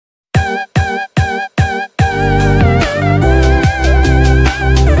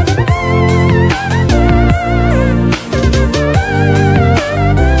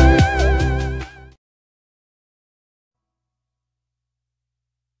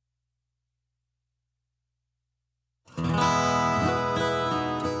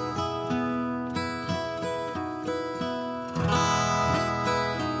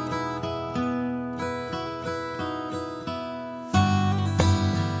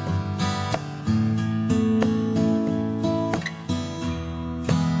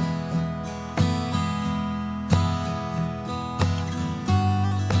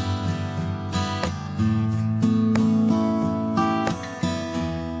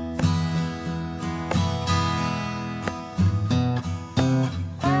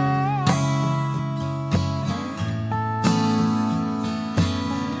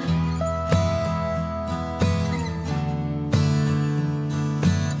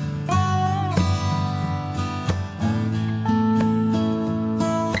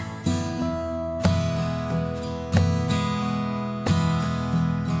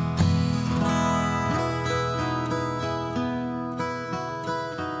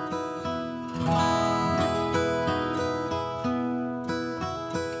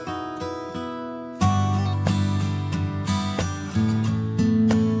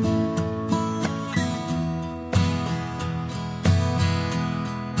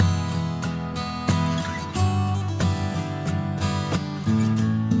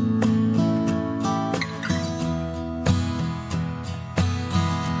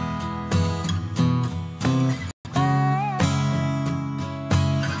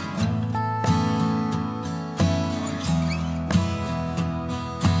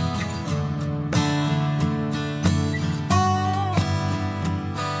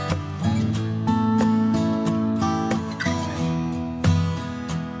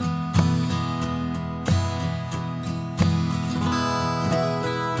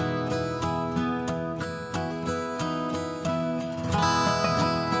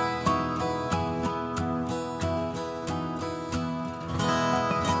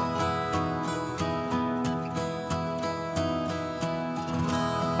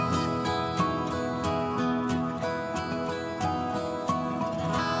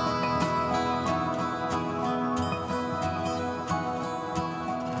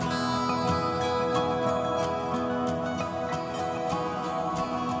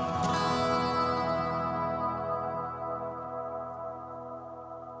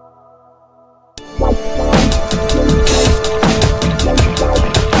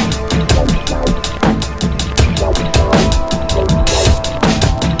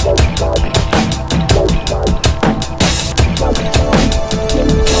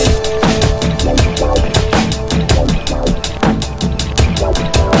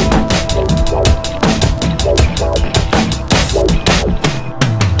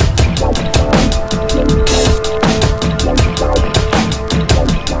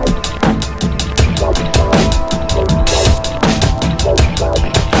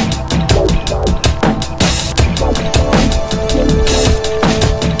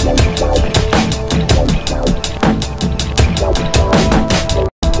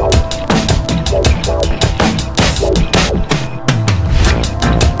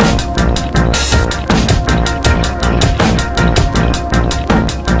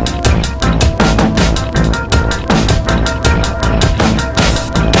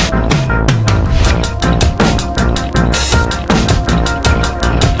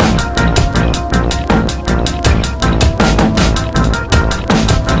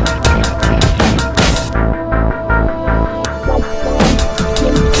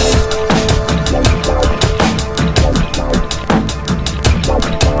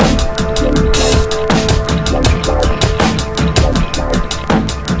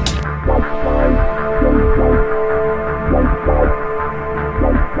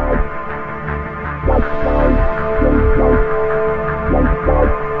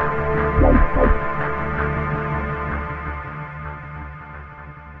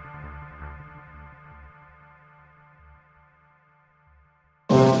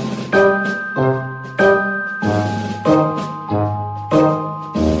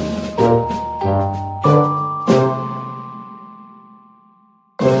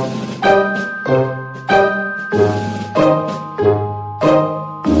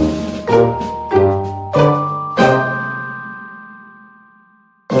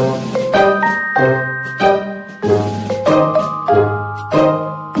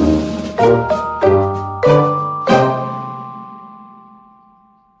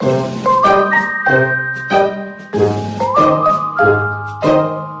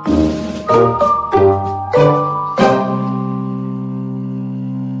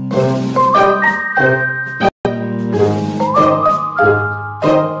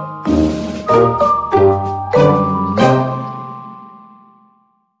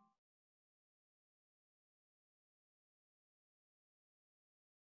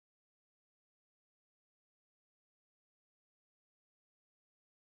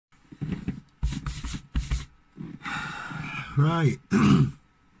Right,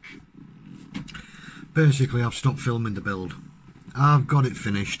 basically I've stopped filming the build. I've got it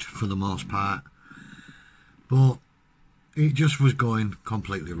finished for the most part, but it just was going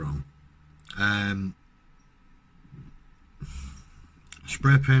completely wrong.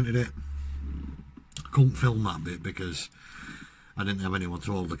 Spray painted it. Couldn't film that bit because I didn't have anyone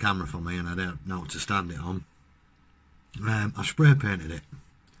to hold the camera for me and I didn't know what to stand it on. I spray painted it.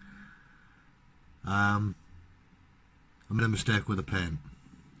 I made a mistake with the paint.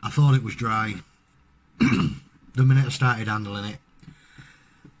 I thought it was dry. The minute I started handling it,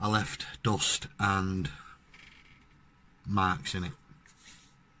 I left dust and marks in it.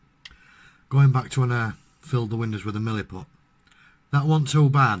 Going back to when I filled the windows with a Milliput, that wasn't too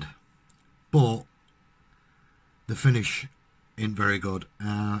bad, but the finish ain't very good.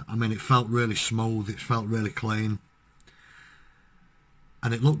 I mean, it felt really smooth, it felt really clean,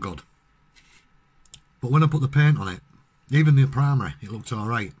 and it looked good. But when I put the paint on it, even the primary, it looked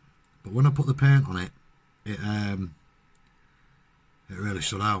alright. But when I put the paint on it, it really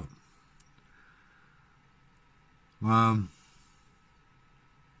stood out.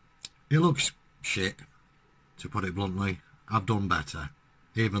 It looks shit, to put it bluntly. I've done better.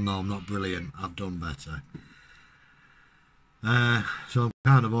 Even though I'm not brilliant, I've done better. So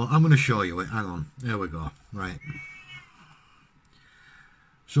I'm going to show you it. Hang on. Here we go. Right.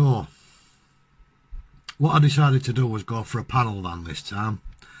 So what I decided to do was go for a panel van this time.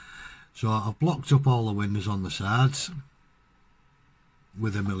 So I've blocked up all the windows on the sides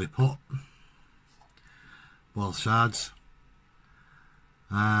with a Milliput, both sides,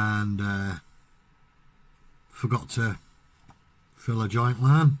 and forgot to fill a joint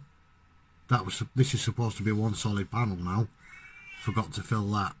line. This is supposed to be one solid panel now. Forgot to fill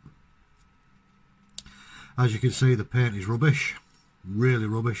that. As you can see, the paint is rubbish. Really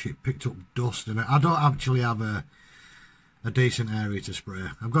rubbish. It picked up dust and I don't actually have a decent area to spray.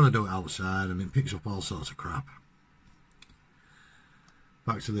 I've got to do it outside and it picks up all sorts of crap.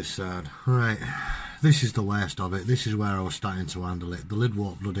 Back to this side. Right, this is the worst of it. This is where I was starting to handle it. The lid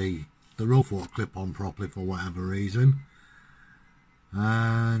won't the roof won't clip on properly for whatever reason,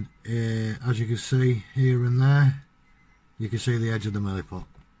 and as you can see here and there, you can see the edge of the Milliput.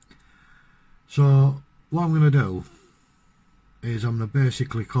 So what I'm going to do is I'm going to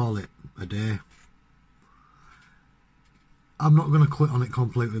basically call it a day. I'm not going to quit on it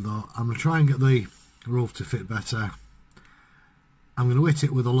completely though. I'm going to try and get the roof to fit better. I'm going to hit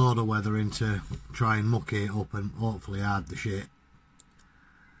it with a load of weathering to try and muck it up and hopefully hide the shit.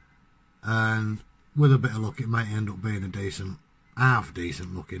 And with a bit of luck it might end up being a decent, half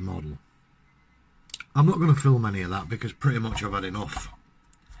decent looking model. I'm not going to film any of that because pretty much I've had enough.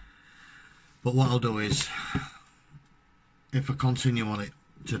 But what I'll do is, if I continue on it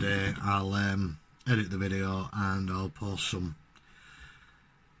today, I'll edit the video and I'll post some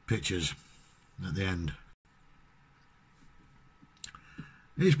pictures at the end.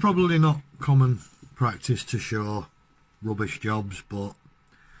 It's probably not common practice to show rubbish jobs, but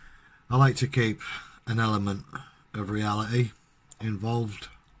I like to keep an element of reality involved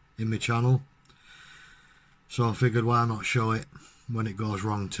in my channel, so I figured why not show it when it goes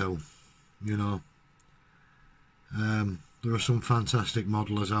wrong too, you know. There are some fantastic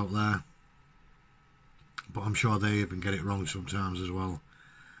modelers out there, but I'm sure they even get it wrong sometimes as well,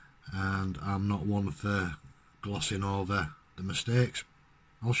 and I'm not one for glossing over the mistakes.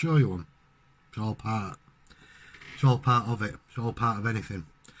 I'll show you them. It's all part of it. It's all part of anything.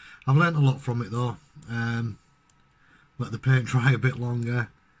 I've learnt a lot from it though. Let the paint dry a bit longer,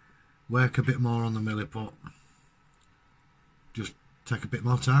 work a bit more on the Milliput, just take a bit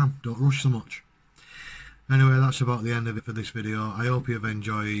more time, don't rush so much. Anyway, that's about the end of it for this video. I hope you've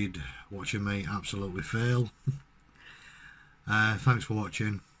enjoyed watching me absolutely fail. Thanks for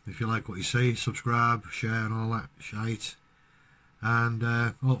watching. If you like what you see, subscribe, share and all that shite. And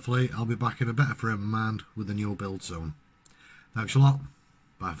hopefully I'll be back in a better frame of mind with a new build soon. Thanks a lot.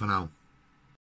 Bye for now.